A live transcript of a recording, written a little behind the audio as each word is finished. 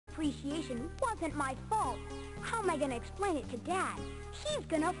appreciation wasn't my fault. How am I gonna explain it to Dad? He's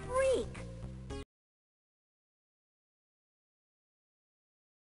gonna freak.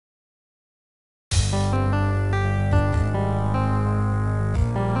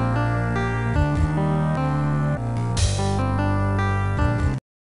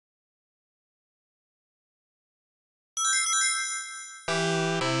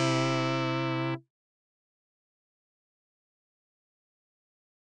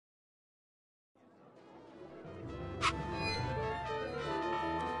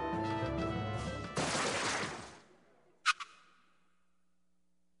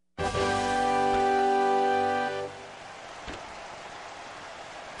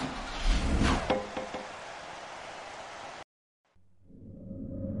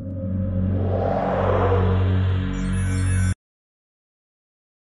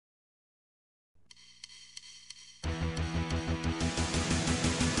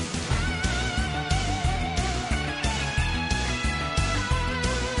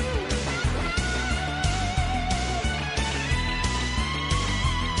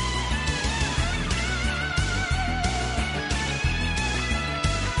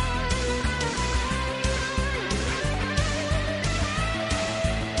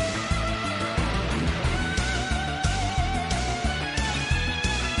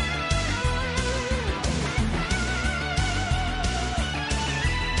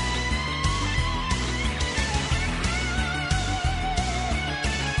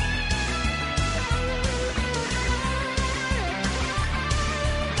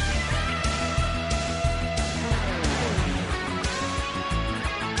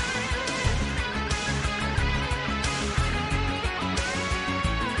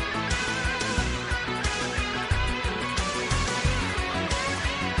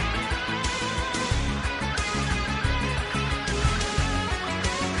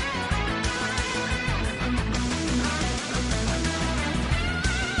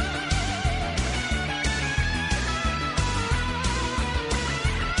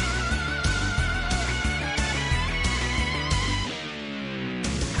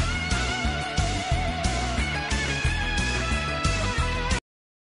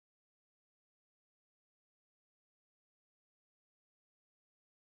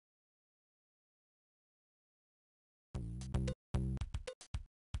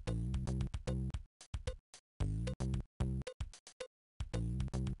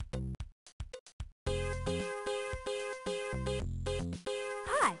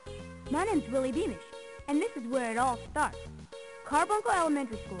 Hi, my name's Willie Beamish, and this is where it all starts. Carbuncle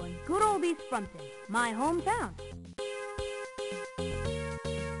Elementary School in good old East Frumpton, my hometown.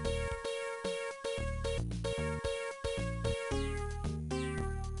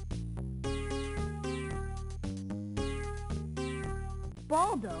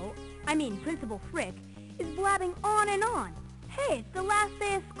 Baldo, Principal Frick, is blabbing on and on. Hey, it's the last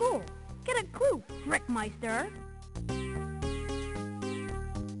day of school. Get a clue, Frickmeister.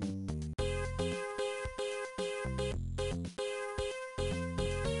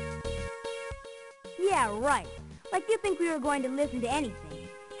 Yeah, right. Like you think we were going to listen to anything.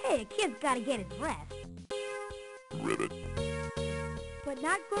 Hey, a kid's gotta get his rest. Ribbit. But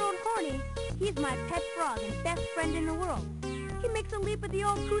not good old Horny. He's my pet frog and best friend in the world. He makes a leap at the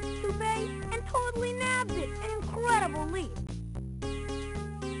old coot's toupee and totally nabs it. An incredible leap.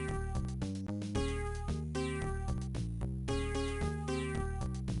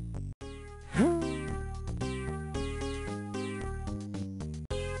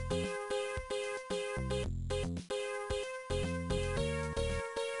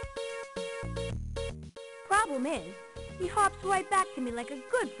 Problem is, he hops right back to me like a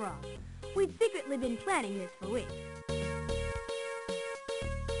good frog. We'd secretly been planning this for weeks.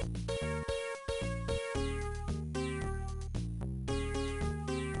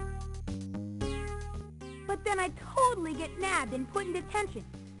 But then I totally get nabbed and put in detention.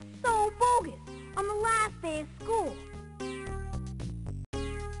 So bogus! On the last day of school.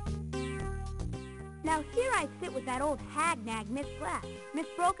 Now here I sit with that old hag-nag Miss Glass, Miss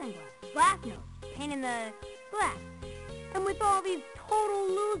Broken Glass, Glass Nose, pain in the glass, and with all these total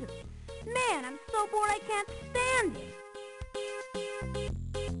losers. Man, I'm so bored I can't stand it.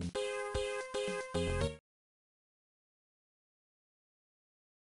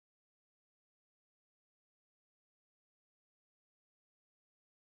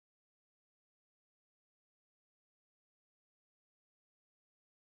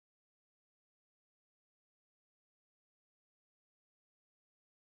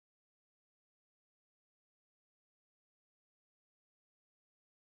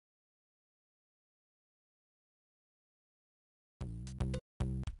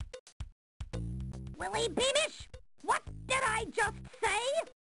 Willie Beamish? What did I just say?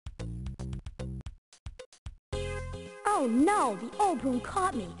 Oh no, the old boom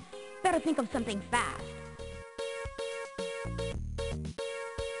caught me. Better think of something fast.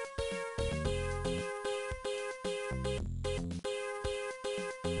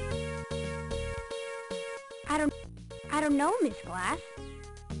 I don't know, Miss Glass.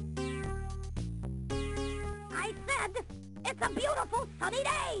 I said, it's a beautiful sunny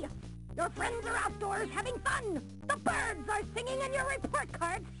day. Your friends are outdoors having fun. The birds are singing and your report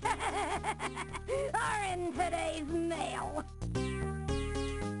cards are in today's mail.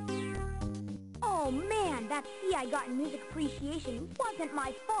 Oh man, that C I got in music appreciation wasn't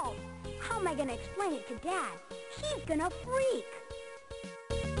my fault. How am I gonna explain it to Dad? He's gonna freak.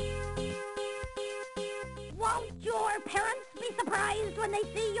 Won't your parents be surprised when they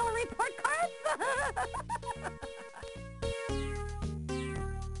see your report cards?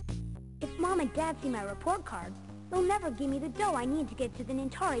 If Mom and Dad see my report card, they'll never give me the dough I need to get to the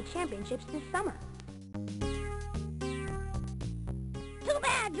Nintari Championships this summer. Too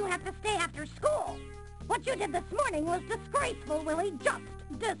bad you have to stay after school. What you did this morning was disgraceful, Willie. Just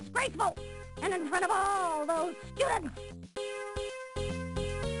disgraceful. And in front of all those students.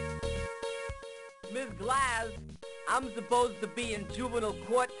 Miss Glass, I'm supposed to be in juvenile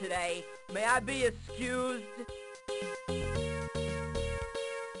court today. May I be excused?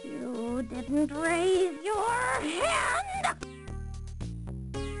 You didn't raise your hand!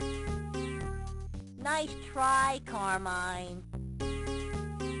 Nice try, Carmine.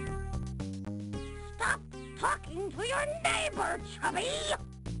 Stop talking to your neighbor, Chubby!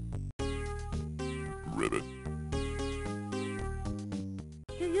 Ribbit.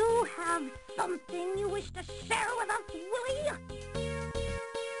 Do you have something you wish to share with us,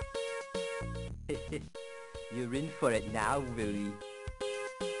 Willie? You're in for it now, Willie.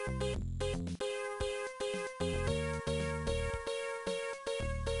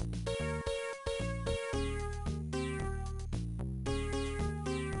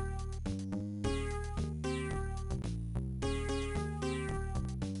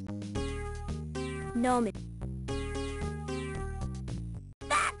 No, Miss.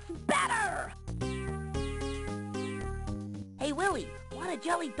 That's better! Hey, Willie, want a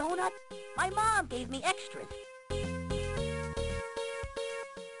jelly donut? My mom gave me extras.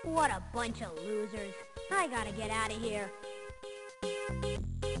 What a bunch of losers. I gotta get out of here.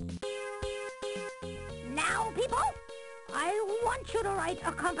 Now, people, I want you to write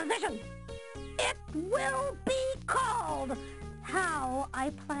a composition. It will be called How I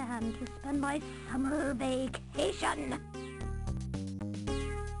Plan to Spend My Summer Vacation.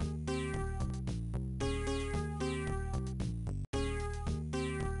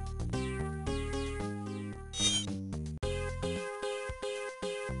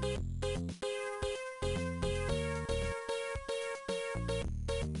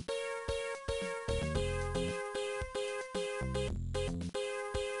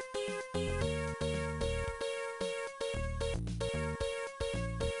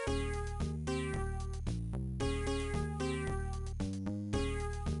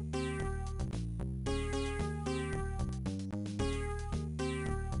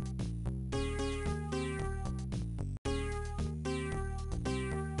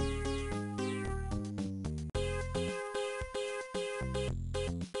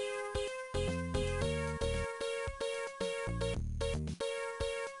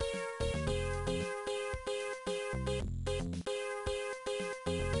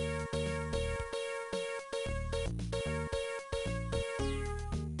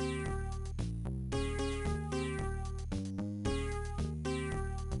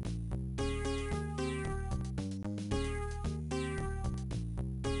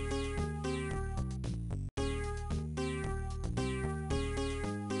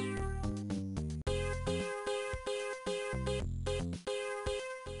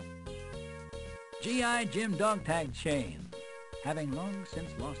 G.I. Jim dog tag chain. Having long since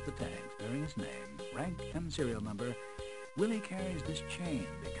lost the tags bearing his name, rank, and serial number, Willie carries this chain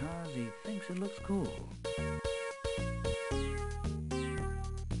because he thinks it looks cool.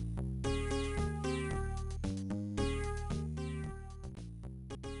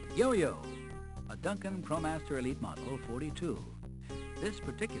 Yo-Yo, a Duncan ProMaster Elite Model 42. This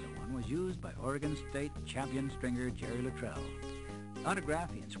particular one was used by Oregon State champion stringer Jerry Luttrell. The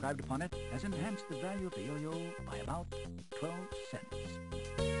autograph he inscribed upon it has enhanced the value of the yo-yo by about 12 cents.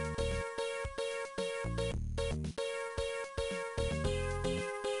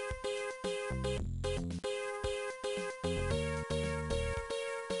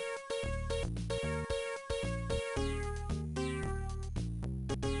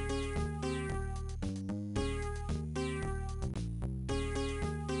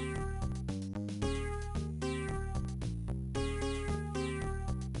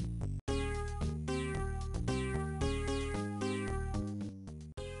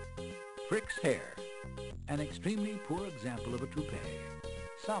 Frick's hair, an extremely poor example of a toupee.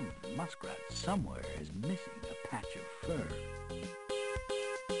 Some muskrat somewhere is missing a patch of fur.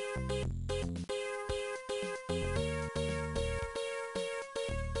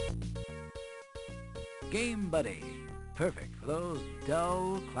 Game Buddy, perfect for those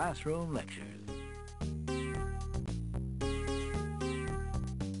dull classroom lectures.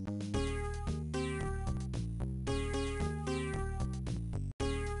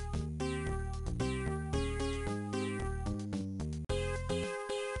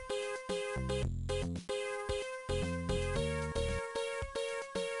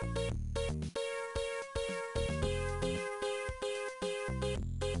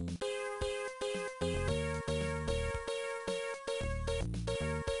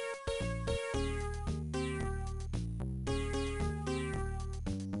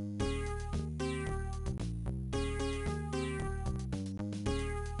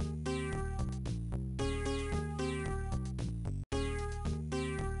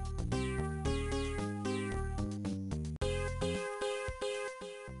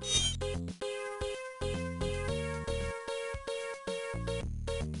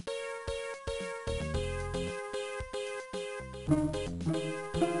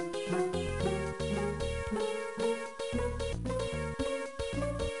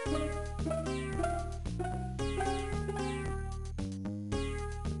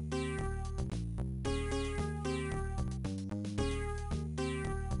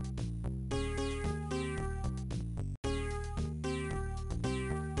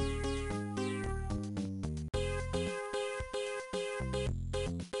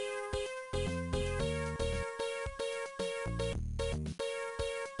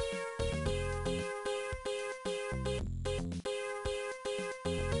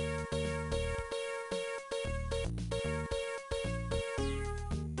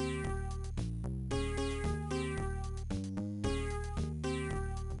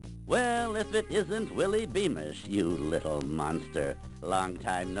 Well, if it isn't Willie Beamish, you little monster. Long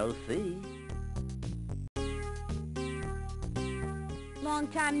time no see. Long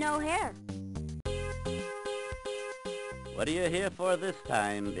time no hair. What are you here for this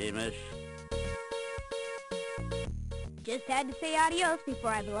time, Beamish? Just had to say adios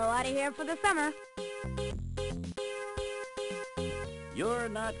before I blow out of here for the summer. You're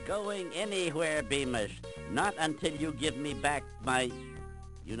not going anywhere, Beamish. Not until you give me back my,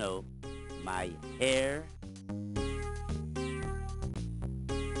 you know, my hair.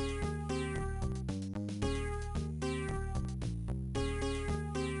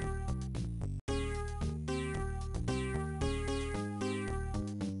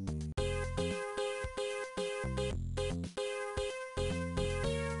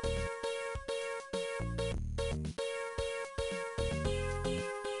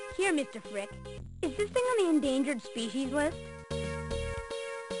 Here, Mr. Frick. Is this thing on the endangered species list?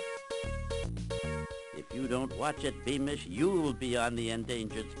 If you don't watch it, Beamish, you'll be on the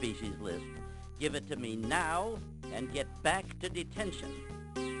endangered species list. Give it to me now and get back to detention.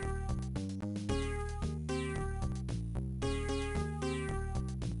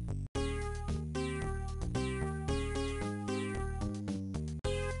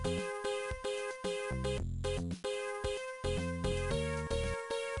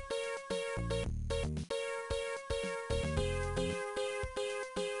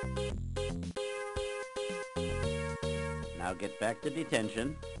 Now get back to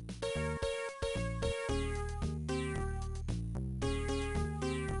detention.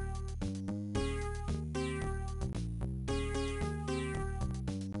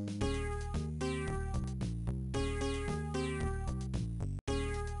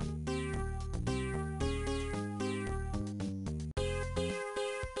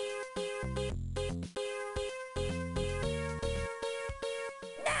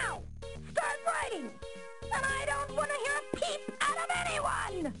 Now! Start writing! And I don't want to hear a peep out of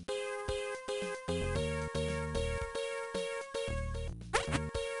anyone!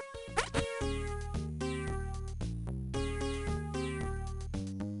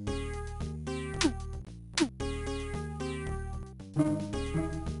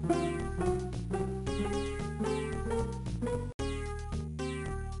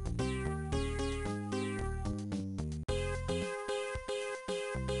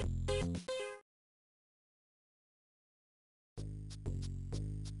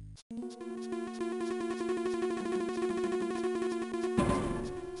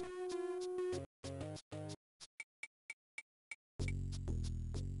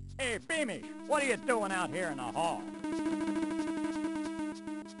 Hey, Beamish, what are you doing out here in the hall?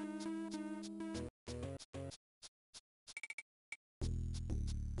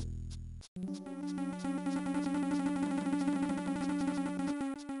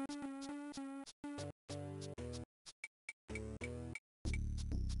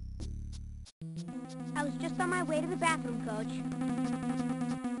 just on my way to the bathroom, Coach.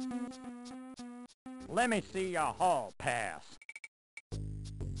 Let me see your hall pass.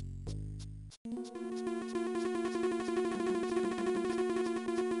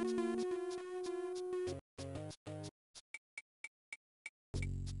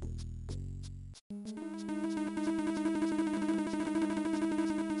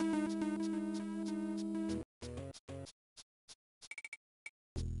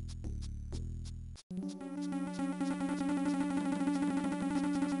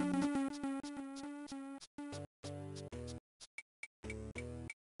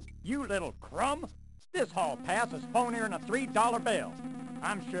 You little crumb! This hall pass is phonier than a $3 bill.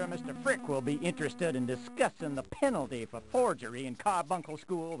 I'm sure Mr. Frick will be interested in discussing the penalty for forgery in Carbuncle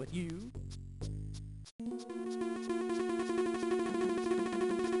School with you.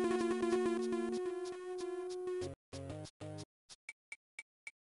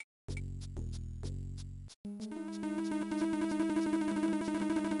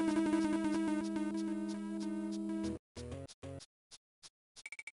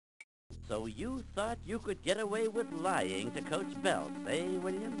 So you thought you could get away with lying to Coach Belts, eh,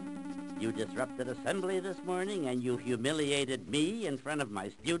 William? You disrupted assembly this morning and you humiliated me in front of my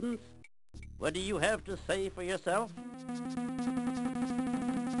students? What do you have to say for yourself?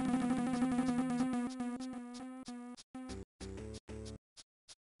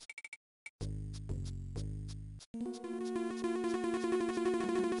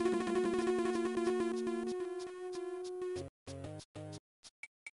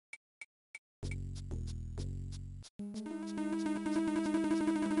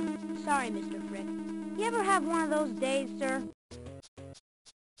 Sorry, Mr. Frick. You ever have one of those days, sir?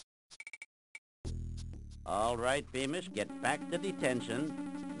 All right, Beamish, get back to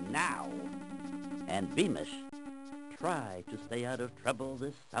detention now. And Beamish, try to stay out of trouble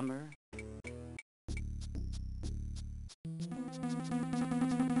this summer.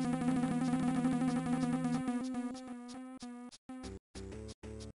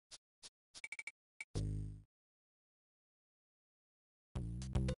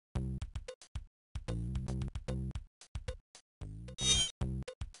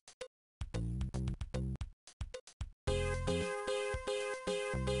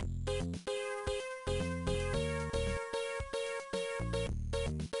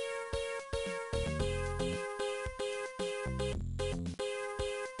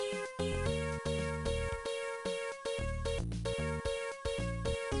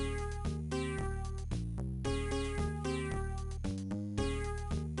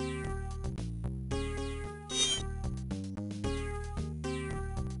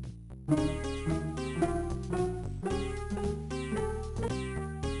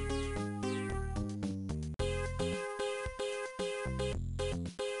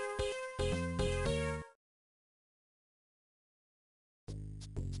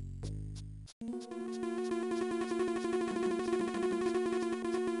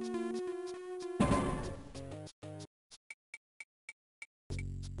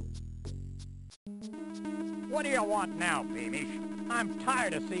 What do you want now, Beamish? I'm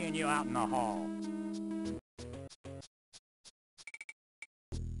tired of seeing you out in the hall.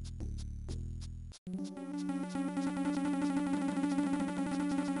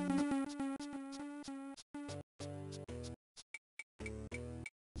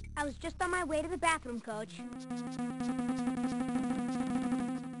 I was just on my way to the bathroom, Coach.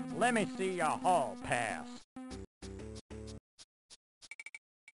 Let me see your hall pass.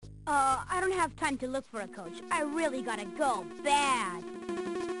 I don't have time to look for a coach. I really gotta go, bad.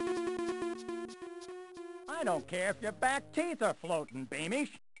 I don't care if your back teeth are floating,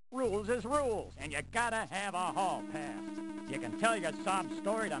 Beamish. Rules is rules, and you gotta have a hall pass. You can tell your sob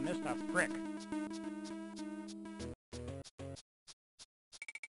story to Mr. Frick.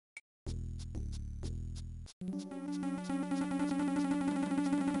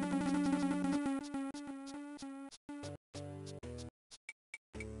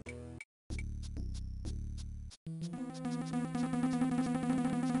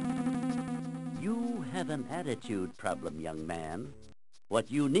 You have an attitude problem, young man.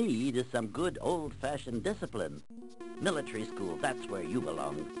 What you need is some good old-fashioned discipline. Military school, that's where you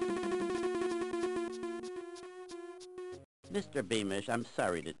belong. Mr. Beamish, I'm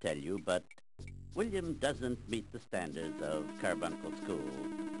sorry to tell you, but William doesn't meet the standards of Carbuncle School.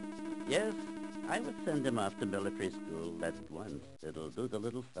 Yes, I would send him off to military school at once. It'll do the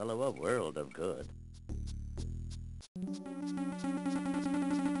little fellow a world of good.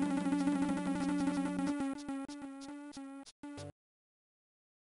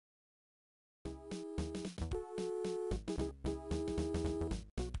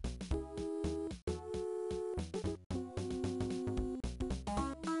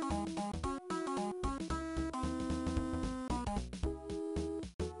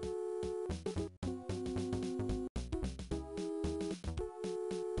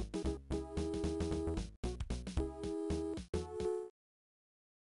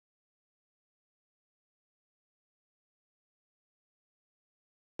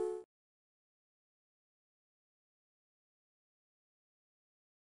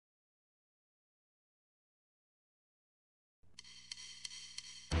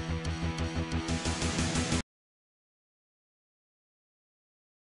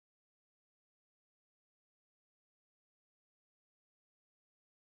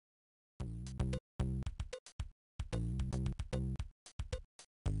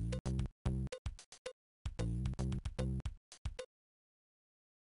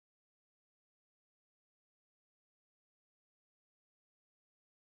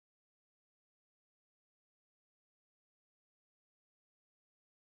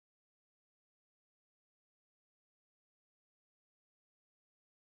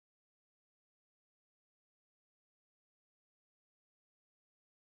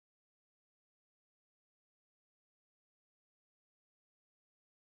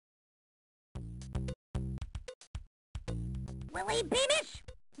 Willie Beamish,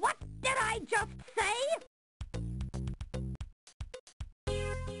 what did I just say?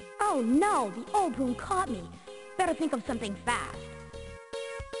 Oh no, the old boom caught me. Better think of something fast.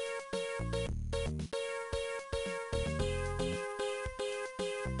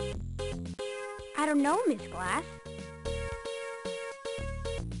 I don't know, Miss Glass.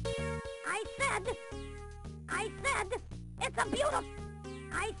 I said, it's a beautiful...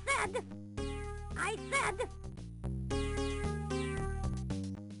 I said...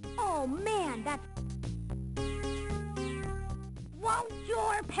 Oh man, that's... Won't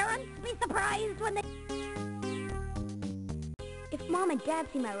your parents be surprised when they... If Mom and Dad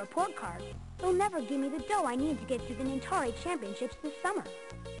see my report card, they'll never give me the dough I need to get to the Nintari Championships this summer.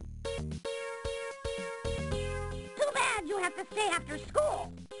 Too bad you have to stay after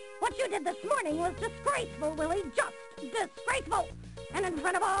school. What you did this morning was disgraceful, Willie. Just disgraceful. And in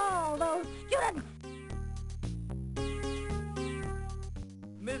front of all those students.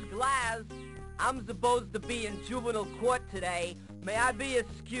 Miss Glass, I'm supposed to be in juvenile court today. May I be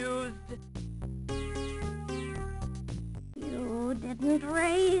excused? You didn't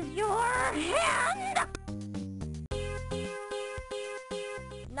raise your hand!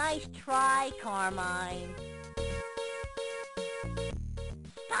 Nice try, Carmine.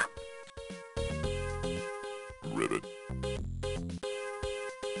 Stop! Ribbit.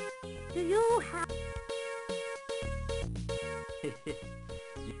 Do you have...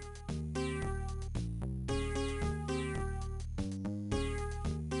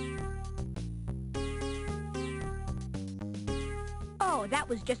 Oh, that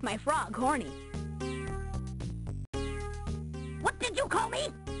was just my frog, Horny. What did you call me?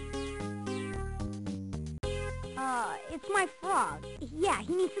 It's my frog. Yeah,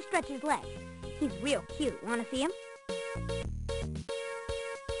 he needs to stretch his legs. He's real cute. Wanna see him?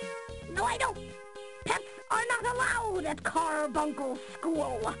 No, I don't. Pets are not allowed at Carbuncle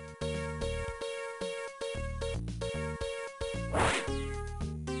School.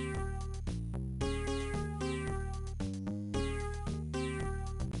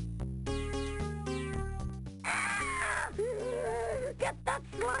 Get that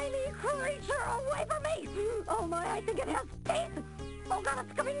slimy creature away from me! Oh my, I think it has teeth! Oh God,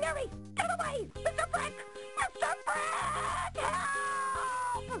 it's coming near me! Get it away! Mr. Frick! Mr. Frick!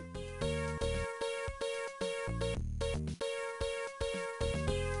 Help!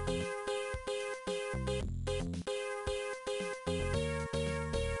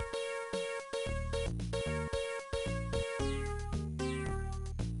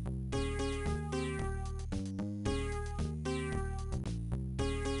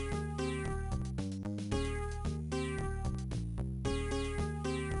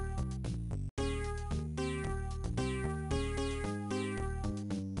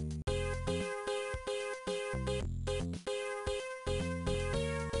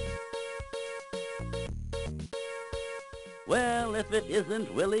 Well, if it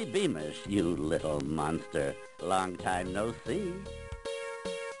isn't Willie Beamish, you little monster. Long time no see.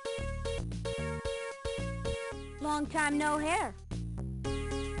 Long time no hair.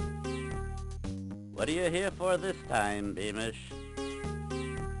 What are you here for this time, Beamish?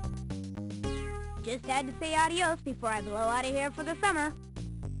 Just had to say adios before I blow out of here for the summer.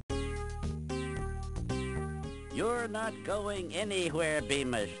 You're not going anywhere,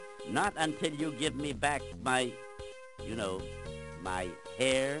 Beamish. Not until you give me back my, you know, my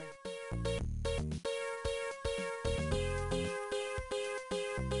hair.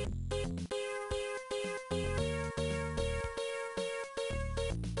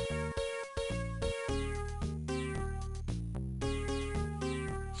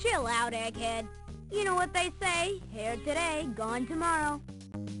 Chill out, egghead. You know what they say, hair today, gone tomorrow.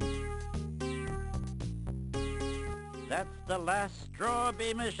 That's the last straw,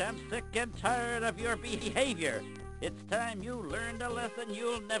 Beamish. I'm sick and tired of your behavior. It's time you learned a lesson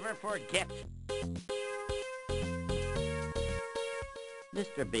you'll never forget.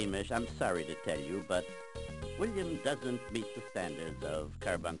 Mr. Beamish, I'm sorry to tell you, but William doesn't meet the standards of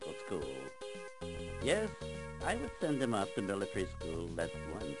Carbuncle School. Yes, I would send him off to military school at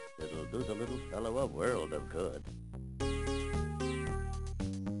once. It'll do the little fellow a world of good.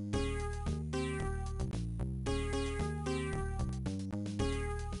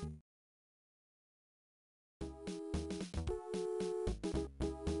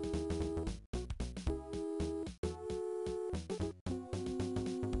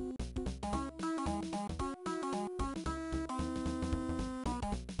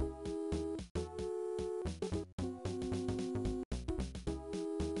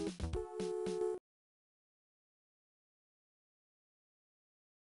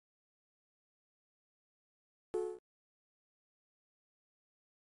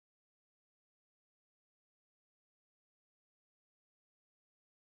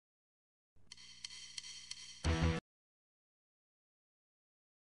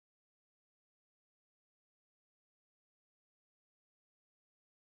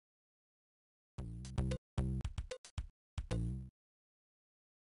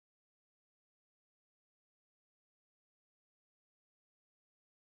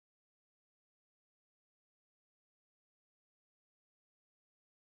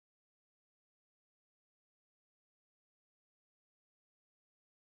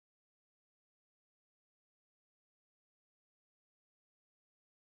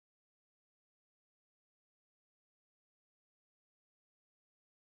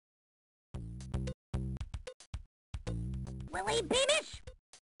 Willie Beamish!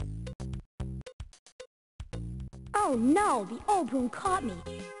 Oh no, the old broom caught me.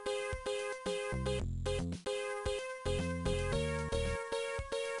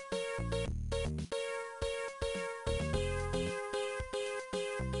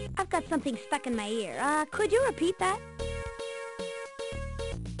 I've got something stuck in my ear. Could you repeat that?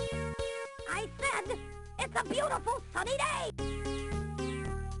 I said, it's a beautiful sunny day!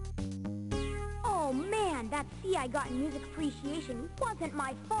 Oh man, that C I got in music appreciation wasn't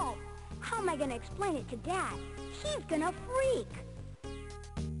my fault. How am I gonna explain it to Dad? He's gonna freak.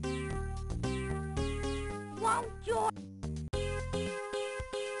 Won't you?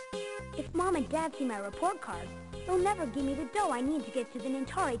 If Mom and Dad see my report card, they'll never give me the dough I need to get to the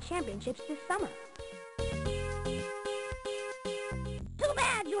Nintari Championships this summer. Too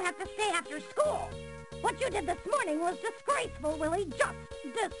bad you have to stay after school. What you did this morning was disgraceful, Willie. Just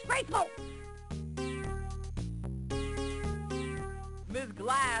disgraceful. Miss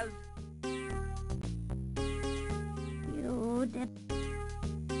Glass, You did.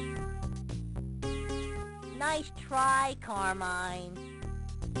 Nice try, Carmine.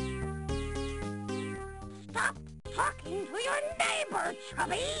 Stop talking to your neighbor,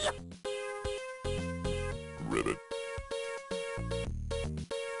 Chubby! Ribbit.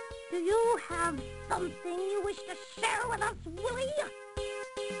 Do you have something you wish to share with us, Willie?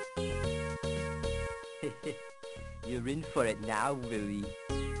 you're in for it now, Willie.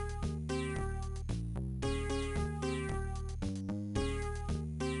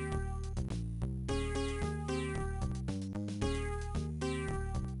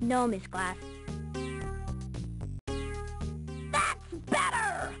 No, Miss Glass. That's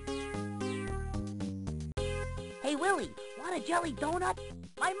better! Hey, Willie, want a jelly donut?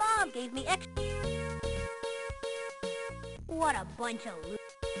 My mom gave me extra. What a bunch of lo-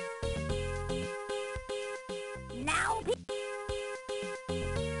 Now,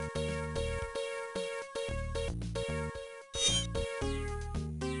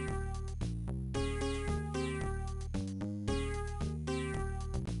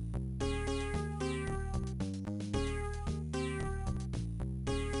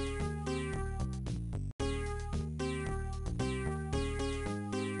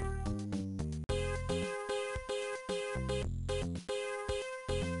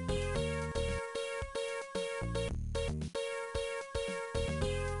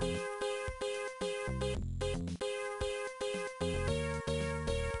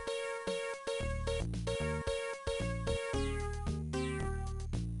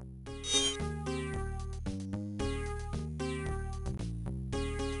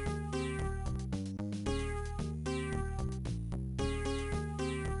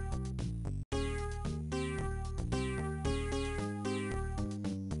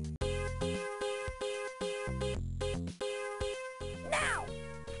 now,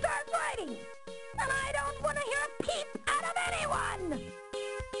 start writing! And I don't want to hear a peep out of anyone!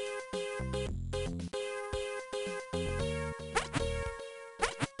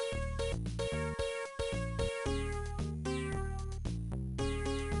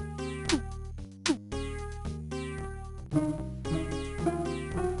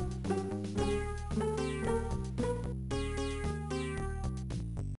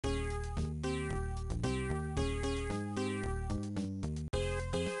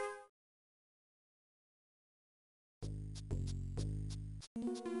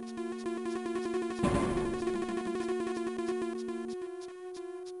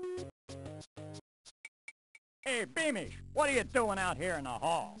 Hey, Beamish, what are you doing out here in the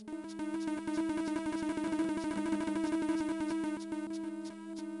hall?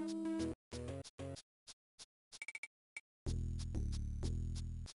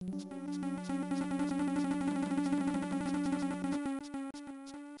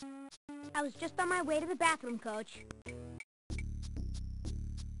 I was just on my way to the bathroom, Coach.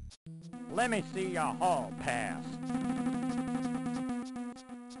 Let me see your hall pass.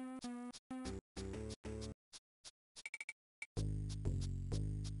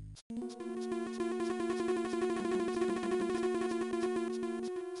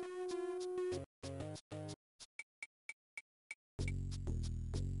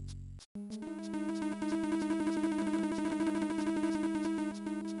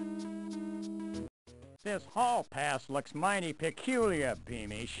 This hall pass looks mighty peculiar,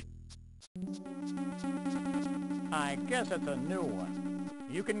 Beamish. I guess it's a new one.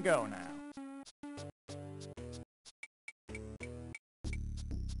 You can go now.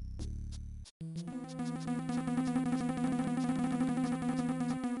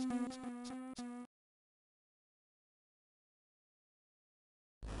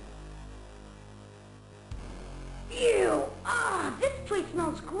 You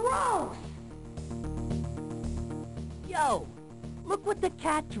Look what the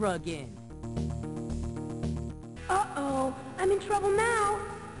cat drug in. Uh-oh, I'm in trouble now.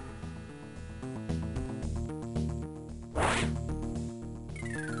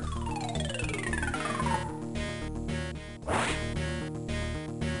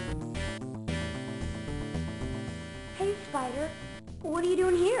 Hey, Spider, what are you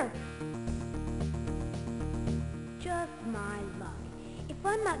doing here? Just my luck. If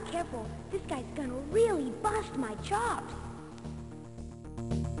I'm not careful, this guy's gonna really bust my chops.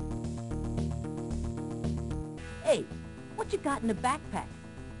 Hey, what you got in the backpack?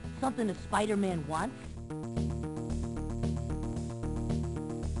 Something a Spider-Man wants?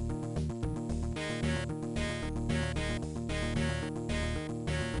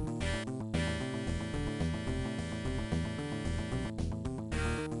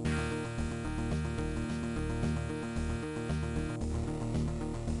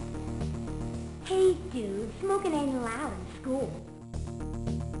 Hey, dude, smoking ain't allowed in school.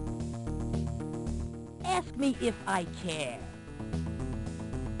 Ask me if I care.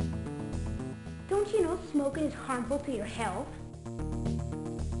 Don't you know smoking is harmful to your health?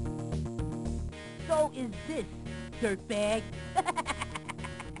 So is this, dirtbag.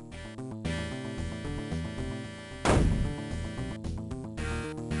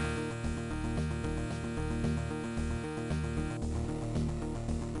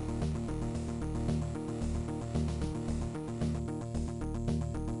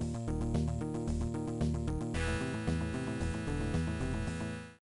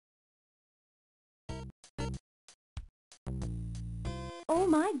 Oh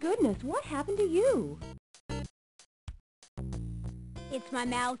my goodness, what happened to you? It's my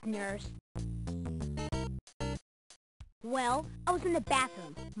mouth, nurse. Well, I was in the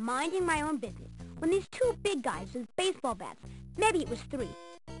bathroom, minding my own business, when these two big guys with baseball bats, maybe it was three,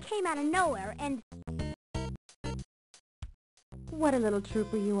 came out of nowhere and... What a little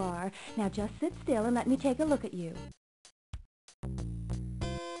trooper you are. Now just sit still and let me take a look at you.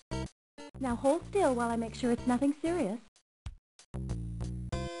 Now hold still while I make sure it's nothing serious.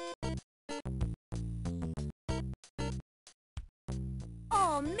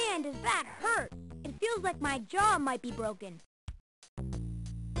 Oh man, does that hurt! It feels like my jaw might be broken.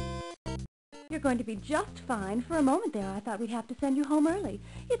 You're going to be just fine. For a moment there, I thought we'd have to send you home early.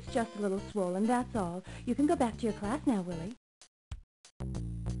 It's just a little swollen, that's all. You can go back to your class now, Willie.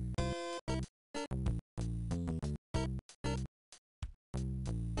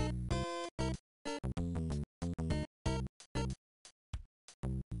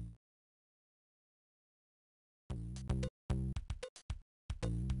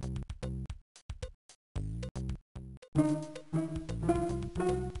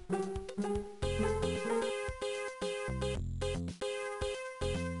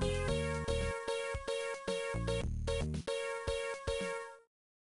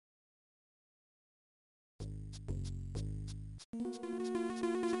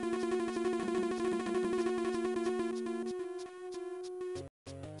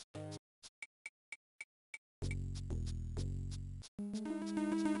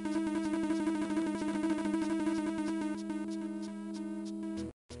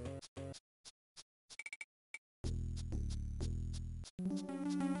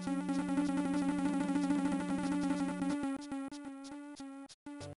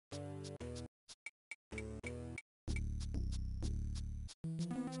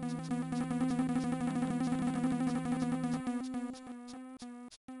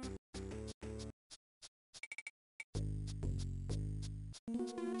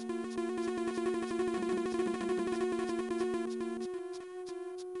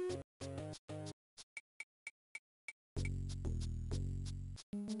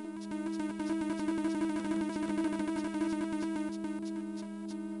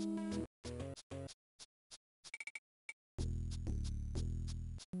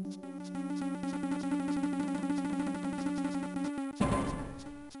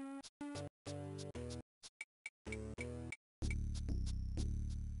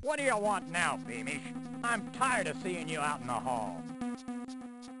 What do you want now, Beamish? I'm tired of seeing you out in the hall.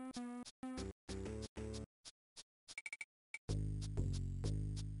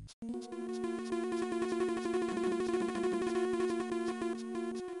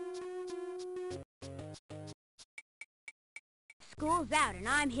 School's out and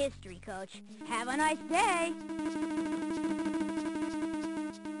I'm history, Coach. Have a nice day.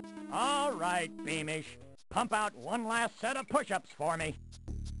 All right, Beamish. Pump out one last set of push-ups for me.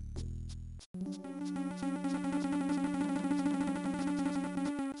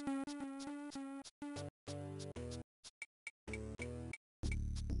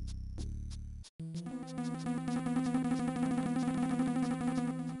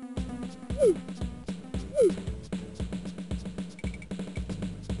 $18,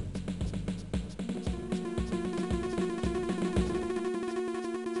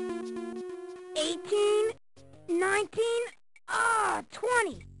 $19,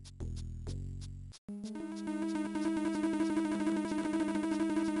 20.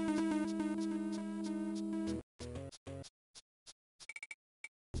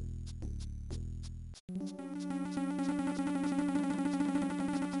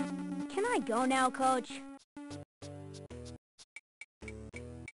 Can I go now, Coach?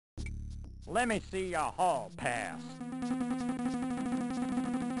 Let me see your hall pass.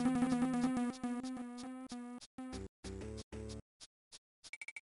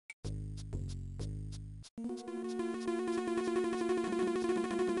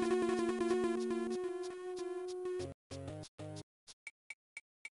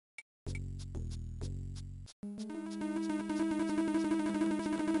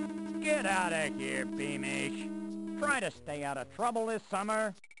 Get out of here, Beamish. Try to stay out of trouble this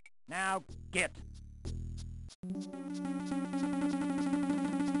summer. Now get.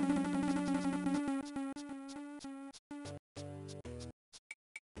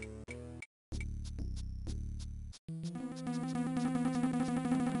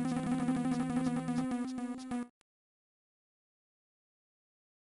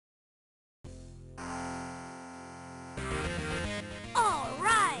 All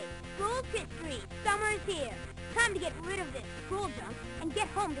right, school's history. Summer's here. Time to get rid of this school junk and get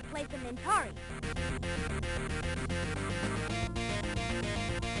home to play some Atari.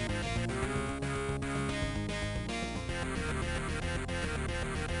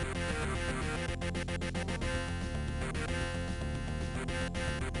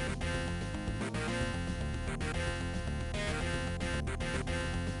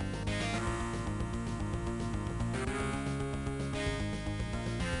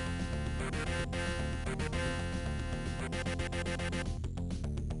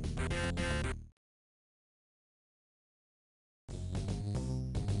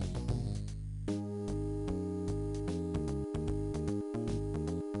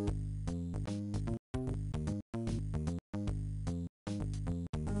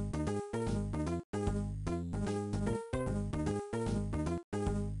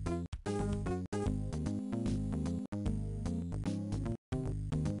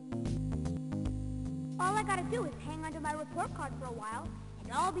 All I gotta do is hang onto my report card for a while,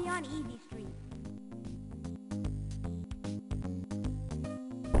 and I'll be on Easy Street.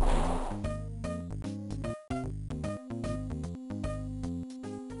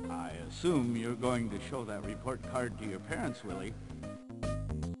 I assume you're going to show that report card to your parents, Willie.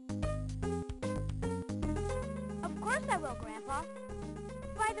 Of course I will, Grandpa.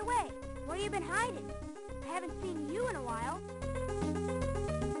 By the way, where you been hiding? I haven't seen you in a while.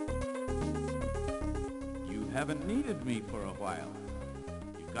 You haven't needed me for a while.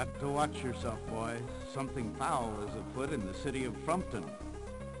 You've got to watch yourself, boy. Something foul is afoot in the city of Frumpton.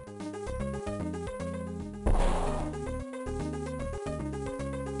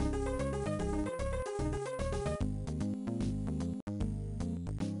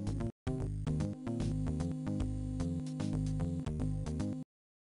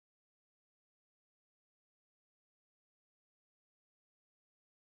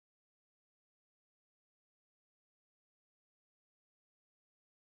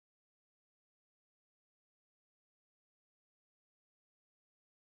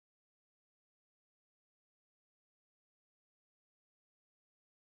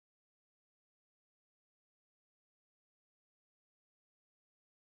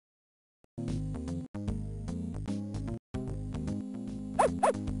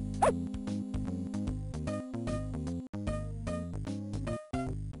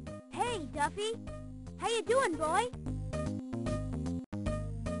 Hey, Duffy. How you doing, boy?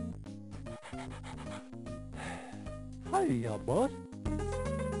 Hiya, boss.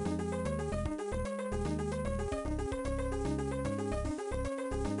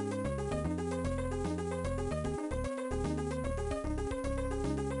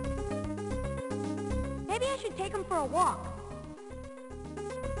 Maybe I should take him for a walk.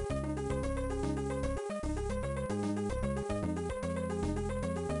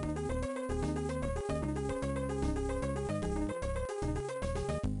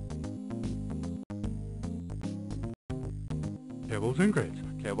 Kibbles and grits,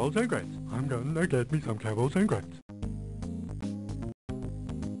 kibbles and grits. I'm gonna get me some kibbles and grits.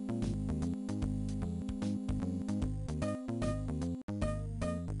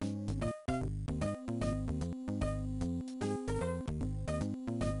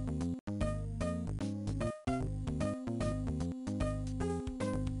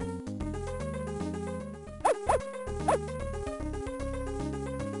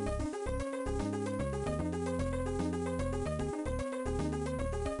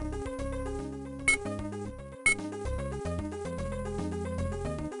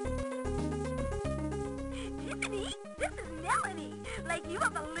 Like, you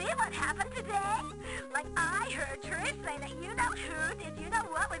won't believe what happened today? Like, I heard Trish say that you know who did you know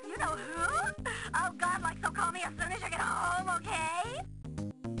what with you know who? Oh, God, like, so call me as soon as you get home, okay?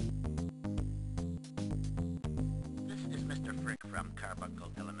 This is Mr. Frick from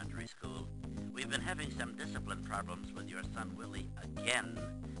Carbuncle Elementary School. We've been having some discipline problems with your son Willie again,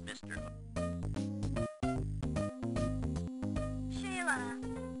 Mr. Sheila,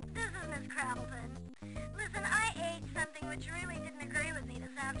 this is Miss Crabbleton. Listen, I ate something which really didn't agree with me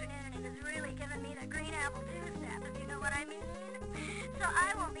this afternoon. It has really given me the green apple two-step, if you know what I mean. So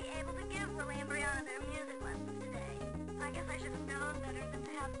I won't be able to give Willie and Brianna their music lessons today. I guess I should have known better than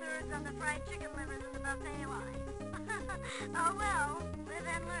to have thirds on the fried chicken livers in the buffet line. Oh well, live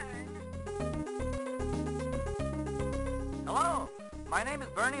and learn. Hello, my name is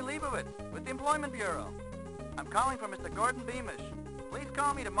Bernie Leibowitz with the Employment Bureau. I'm calling for Mr. Gordon Beamish. Please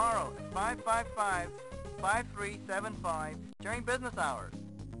call me tomorrow at 555-5375 during business hours.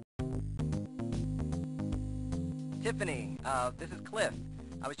 Tiffany, this is Cliff.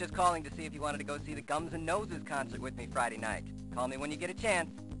 I was just calling to see if you wanted to go see the Gums and Noses concert with me Friday night. Call me when you get a chance.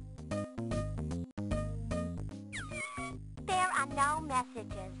 There are no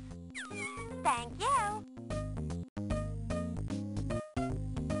messages. Thank you.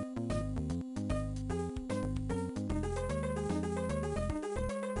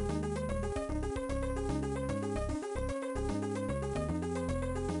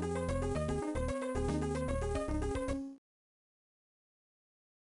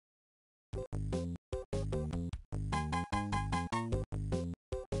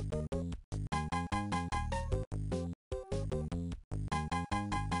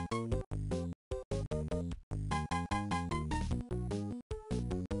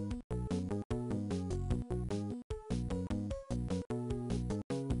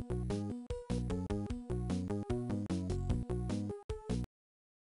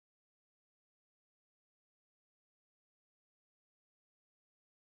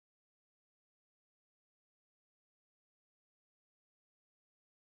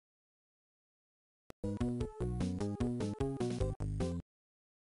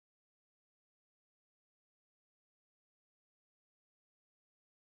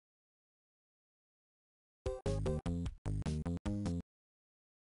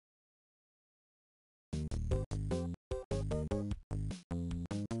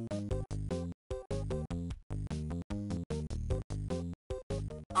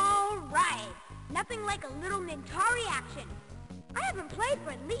 All right. Nothing like a little Nintari action. I haven't played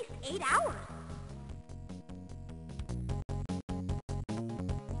for at least 8 hours.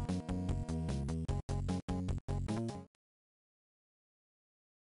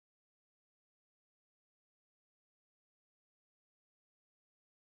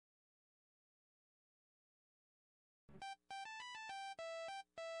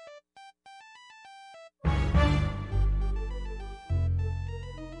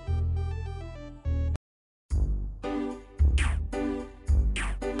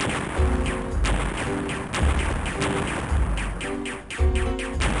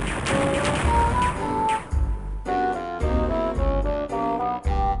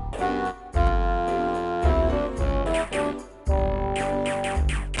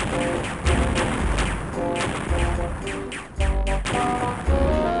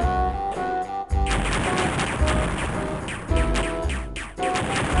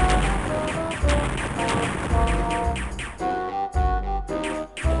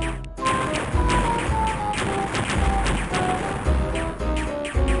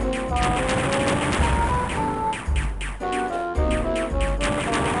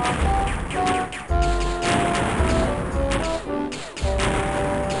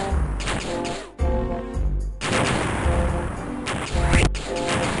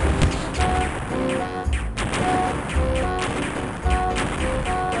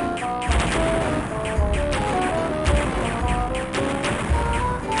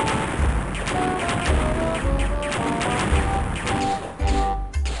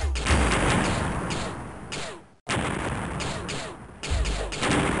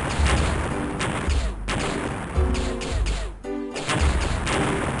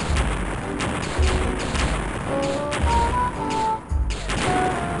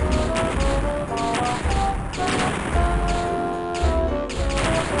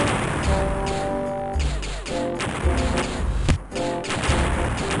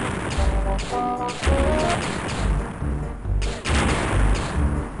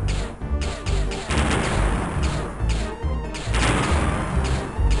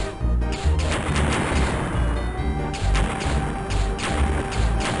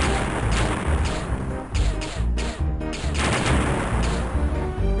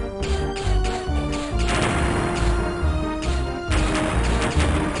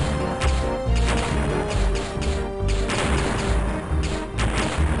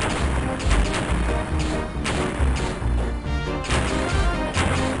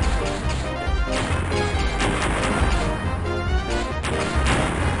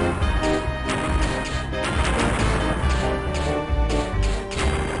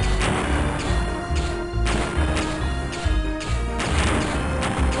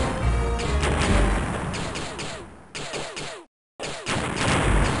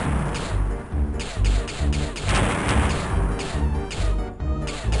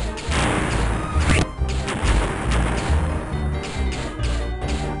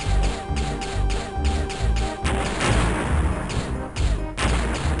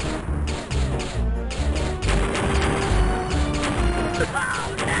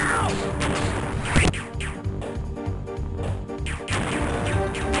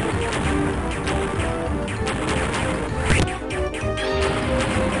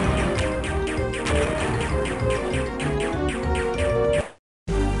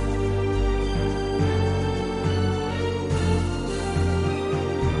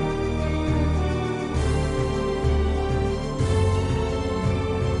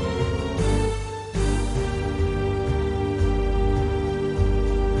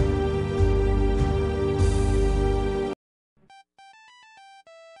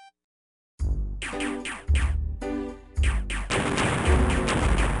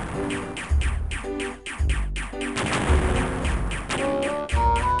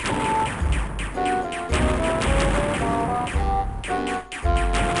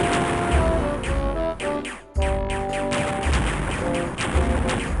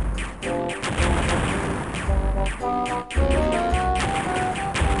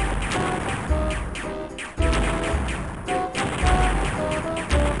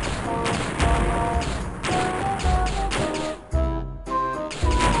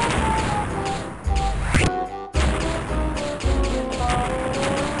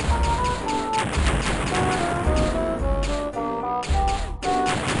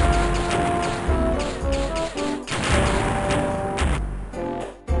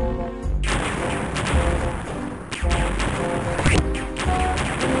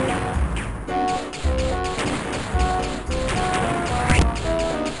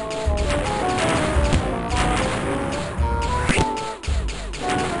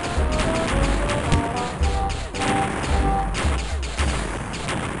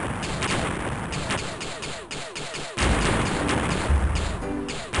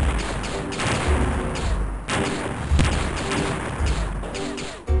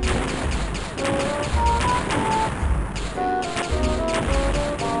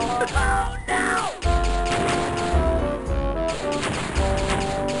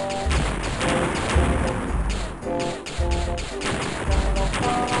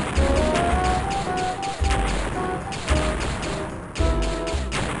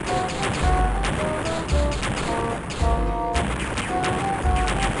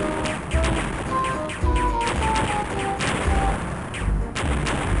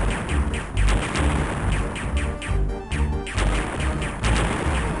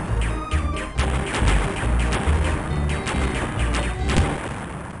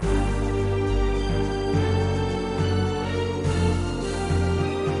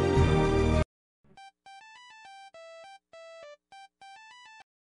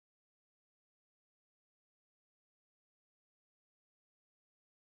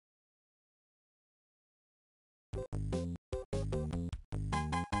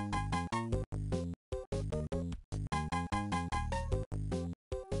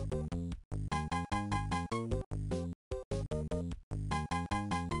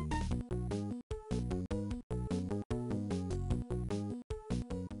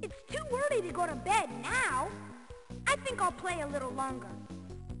 too early to go to bed now. I think I'll play a little longer.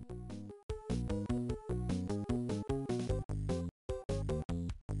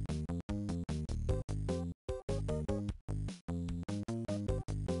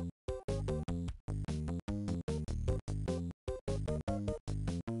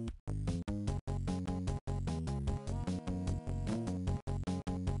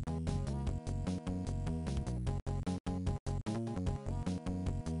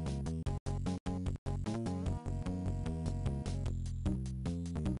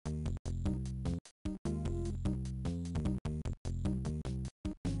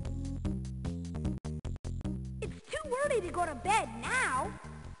 Too early to go to bed now.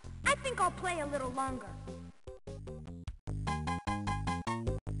 I think I'll play a little longer.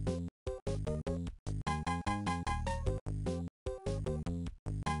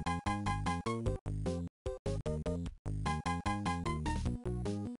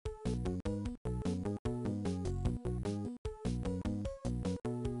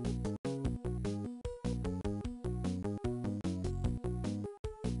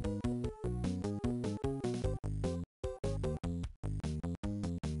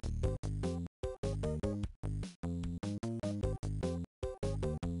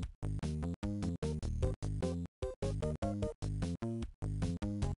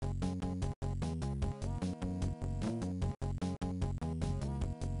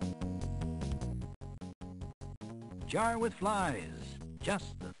 Jar with flies,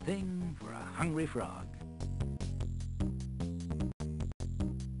 just the thing for a hungry frog.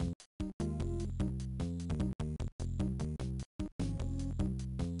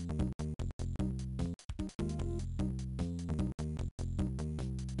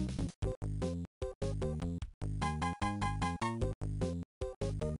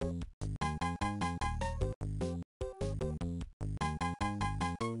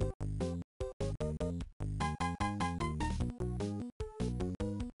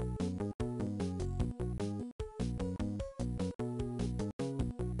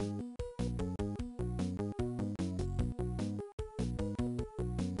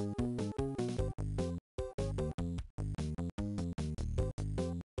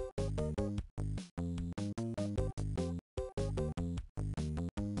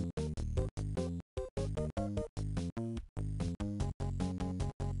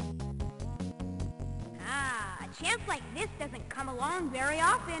 A chance like this doesn't come along very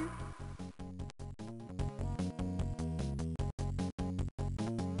often.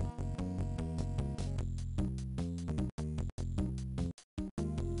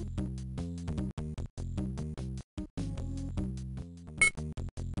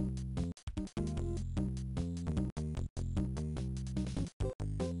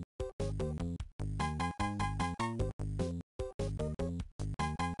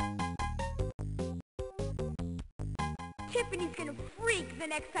 Tiffany's gonna freak the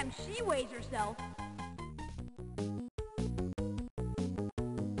next time she weighs herself.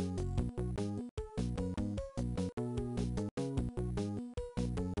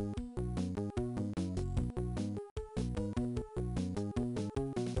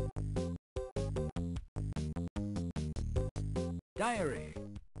 Diary.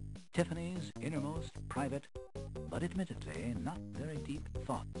 Tiffany's innermost, private, but admittedly not very deep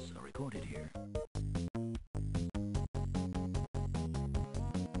thoughts are recorded here.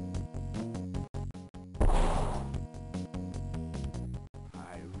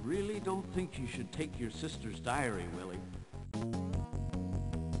 I really don't think you should take your sister's diary, Willie.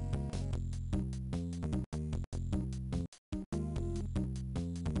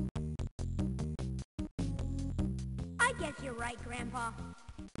 I guess you're right, Grandpa.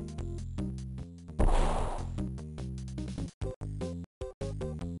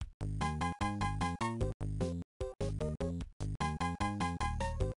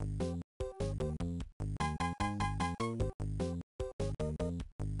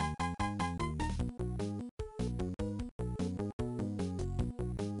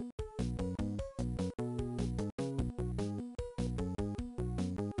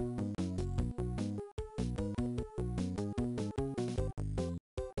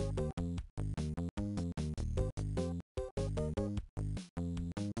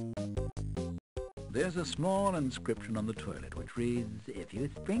 There's a small inscription on the toilet which reads, If you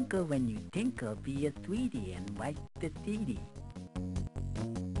sprinkle when you tinkle, be a sweetie and wipe the seedy.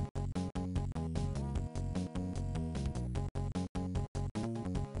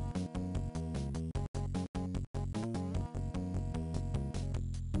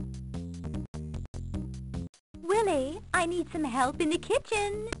 Willie, I need some help in the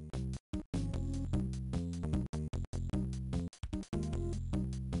kitchen.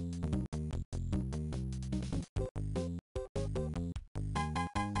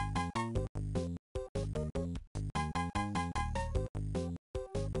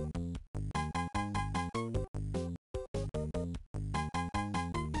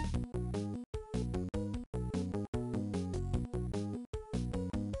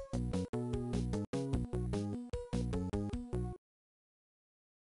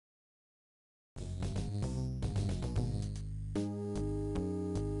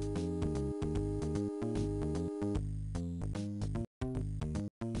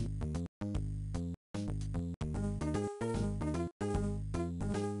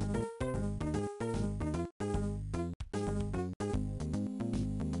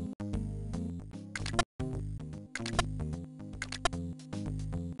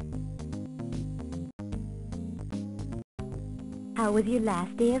 How was your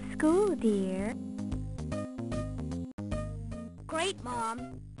last day of school, dear? Great,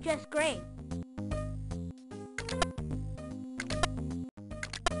 Mom. Just great.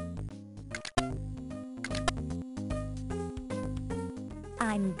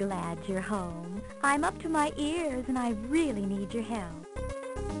 I'm glad you're home. I'm up to my ears and I really need your help.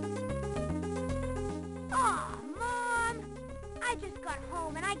 Aw, Mom! I just got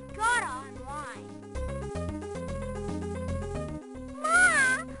home and I gotta unwind.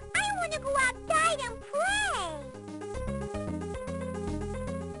 Mom, I want to go outside and play.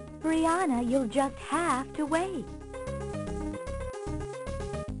 Brianna, you'll just have to wait.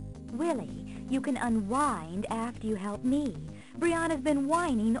 Willie, you can unwind after you help me. Brianna's been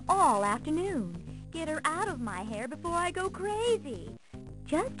whining all afternoon. Get her out of my hair before I go crazy.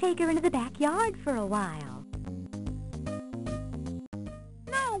 Just take her into the backyard for a while.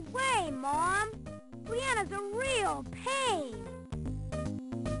 No way, Mom! Brianna's a real pain!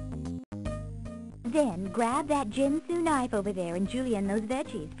 Then grab that Jinsu knife over there and julienne those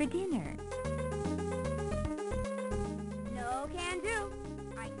veggies for dinner. No can do.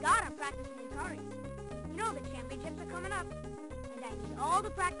 I gotta practice in Atari. You know the championships are coming up, and I need all the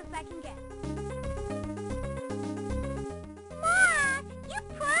practice I can get. Mom, you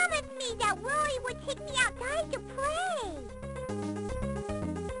promised me that Willie would take me outside to play.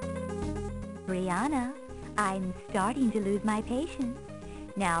 Brianna, I'm starting to lose my patience.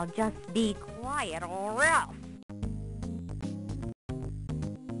 Now just be quiet or else.